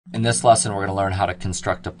In this lesson, we're going to learn how to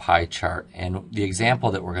construct a pie chart. And the example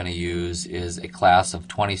that we're going to use is a class of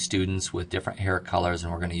 20 students with different hair colors,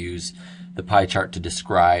 and we're going to use the pie chart to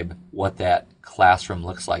describe what that classroom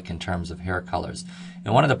looks like in terms of hair colors.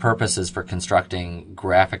 And one of the purposes for constructing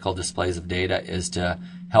graphical displays of data is to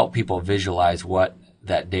help people visualize what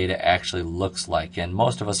that data actually looks like. And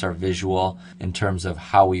most of us are visual in terms of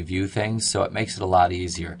how we view things, so it makes it a lot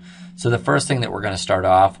easier. So the first thing that we're going to start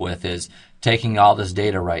off with is taking all this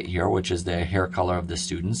data right here, which is the hair color of the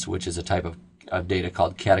students, which is a type of data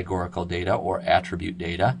called categorical data or attribute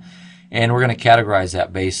data. And we're going to categorize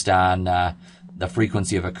that based on the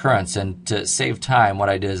frequency of occurrence. And to save time, what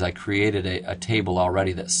I did is I created a table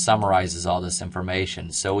already that summarizes all this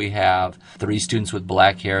information. So we have 3 students with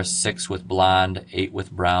black hair, 6 with blonde, 8 with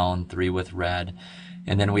brown, 3 with red.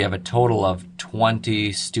 And then we have a total of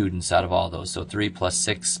 20 students out of all those. So 3 plus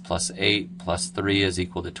 6 plus 8 plus 3 is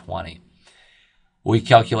equal to 20. We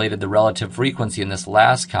calculated the relative frequency in this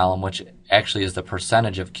last column, which actually is the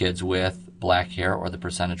percentage of kids with black hair or the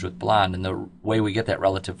percentage with blonde. And the way we get that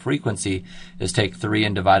relative frequency is take 3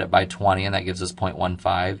 and divide it by 20, and that gives us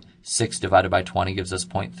 0.15. 6 divided by 20 gives us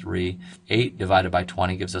 0.3. 8 divided by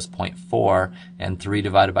 20 gives us 0.4. And 3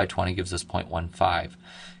 divided by 20 gives us 0.15.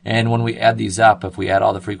 And when we add these up, if we add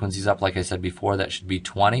all the frequencies up, like I said before, that should be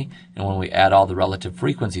 20. And when we add all the relative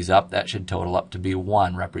frequencies up, that should total up to be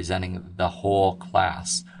 1, representing the whole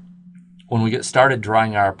class. When we get started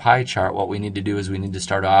drawing our pie chart, what we need to do is we need to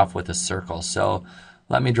start off with a circle. So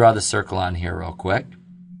let me draw the circle on here real quick.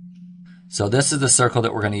 So this is the circle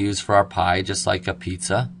that we're going to use for our pie, just like a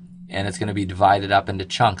pizza. And it's going to be divided up into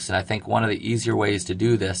chunks. And I think one of the easier ways to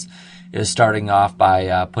do this is starting off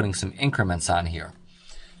by putting some increments on here.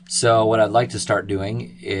 So what I'd like to start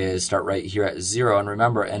doing is start right here at 0. And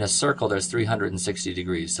remember, in a circle, there's 360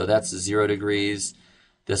 degrees. So that's 0 degrees.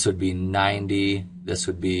 This would be 90. This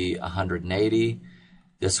would be 180.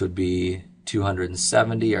 This would be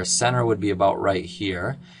 270. Our center would be about right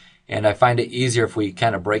here. And I find it easier if we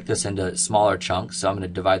kind of break this into smaller chunks. So I'm going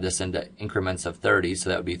to divide this into increments of 30. So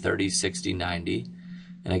that would be 30, 60, 90.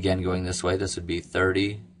 And again, going this way, this would be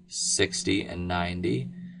 30, 60, and 90.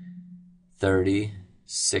 30,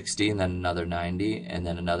 60, and then another 90, and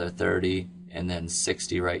then another 30, and then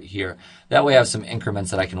 60 right here. That way I have some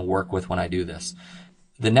increments that I can work with when I do this.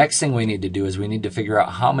 The next thing we need to do is we need to figure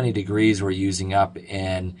out how many degrees we're using up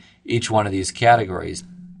in each one of these categories.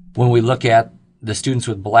 When we look at the students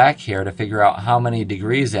with black hair, to figure out how many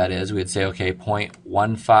degrees that is, we'd say, okay,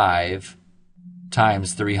 0.15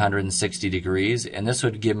 times 360 degrees, and this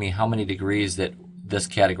would give me how many degrees that this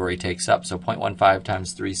category takes up. So 0.15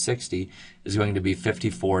 times 360 is going to be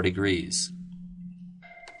 54 degrees.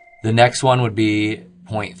 The next one would be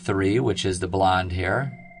 0.3, which is the blonde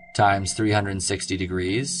hair, times 360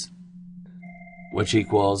 degrees, which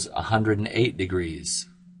equals 108 degrees.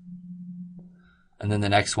 And then the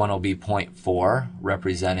next one will be 0.4,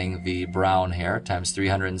 representing the brown hair, times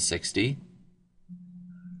 360,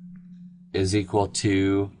 is equal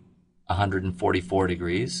to 144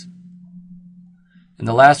 degrees. And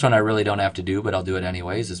the last one I really don't have to do, but I'll do it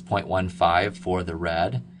anyways, is 0.15 for the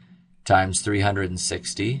red times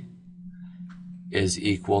 360 is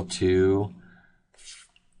equal to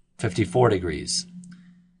 54 degrees.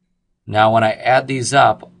 Now when I add these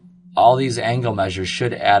up, all these angle measures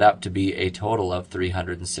should add up to be a total of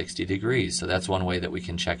 360 degrees. So that's one way that we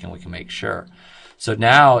can check and we can make sure. So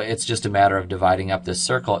now it's just a matter of dividing up this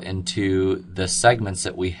circle into the segments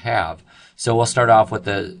that we have. So we'll start off with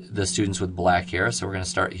the students with black hair. So we're going to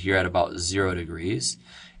start here at about 0 degrees.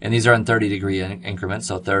 And these are in 30-degree increments,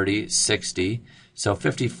 so 30, 60. So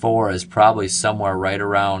 54 is probably somewhere right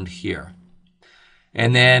around here.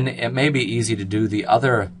 And then it may be easy to do the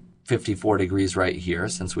other 54 degrees right here,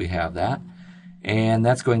 since we have that. And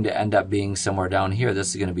that's going to end up being somewhere down here. This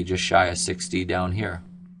is going to be just shy of 60 down here.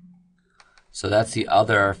 So that's the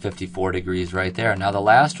other 54 degrees right there. Now the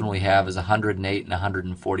last one we have is 108 and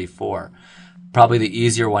 144. Probably the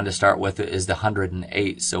easier one to start with is the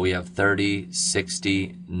 108. So we have 30,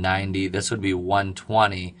 60, 90. This would be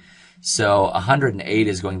 120. So 108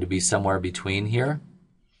 is going to be somewhere between here.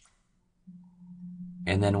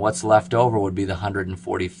 And then what's left over would be the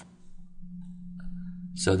 144.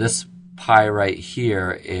 So this pi right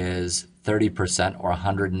here is 30% or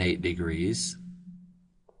 108 degrees.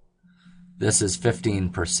 This is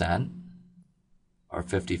 15%, or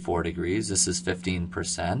 54 degrees. This is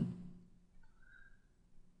 15%.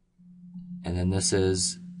 And then this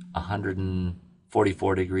is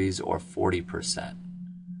 144 degrees, or 40%.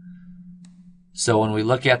 So when we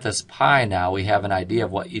look at this pie now, we have an idea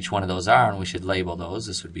of what each one of those are, and we should label those.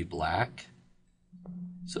 This would be black.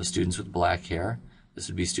 So students with black hair. This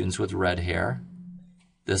would be students with red hair.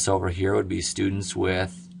 This over here would be students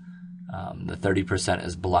with, the 30%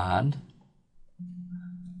 is blonde.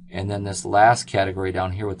 And then this last category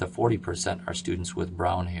down here with the 40% are students with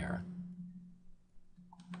brown hair.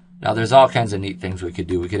 Now there's all kinds of neat things we could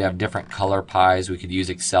do. We could have different color pies. We could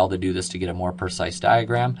use Excel to do this to get a more precise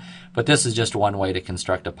diagram. But this is just one way to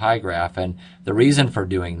construct a pie graph. And the reason for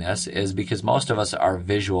doing this is because most of us are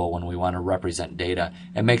visual when we want to represent data.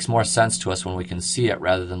 It makes more sense to us when we can see it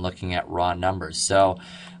rather than looking at raw numbers. So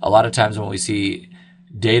a lot of times when we see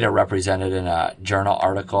data represented in a journal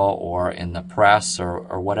article or in the press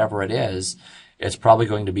or whatever it is, it's probably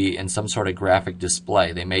going to be in some sort of graphic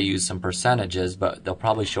display. They may use some percentages, but they'll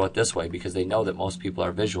probably show it this way because they know that most people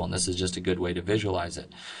are visual, and this is just a good way to visualize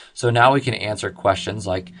it. So now we can answer questions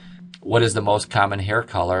like, what is the most common hair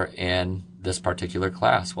color in this particular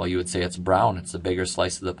class? Well, you would say it's brown. It's the bigger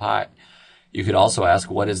slice of the pie. You could also ask,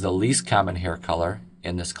 what is the least common hair color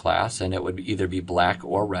in this class? And it would either be black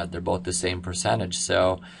or red. They're both the same percentage.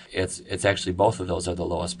 So it's actually both of those are the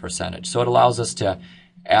lowest percentage. So it allows us to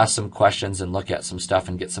ask some questions and look at some stuff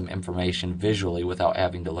and get some information visually without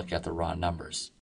having to look at the raw numbers.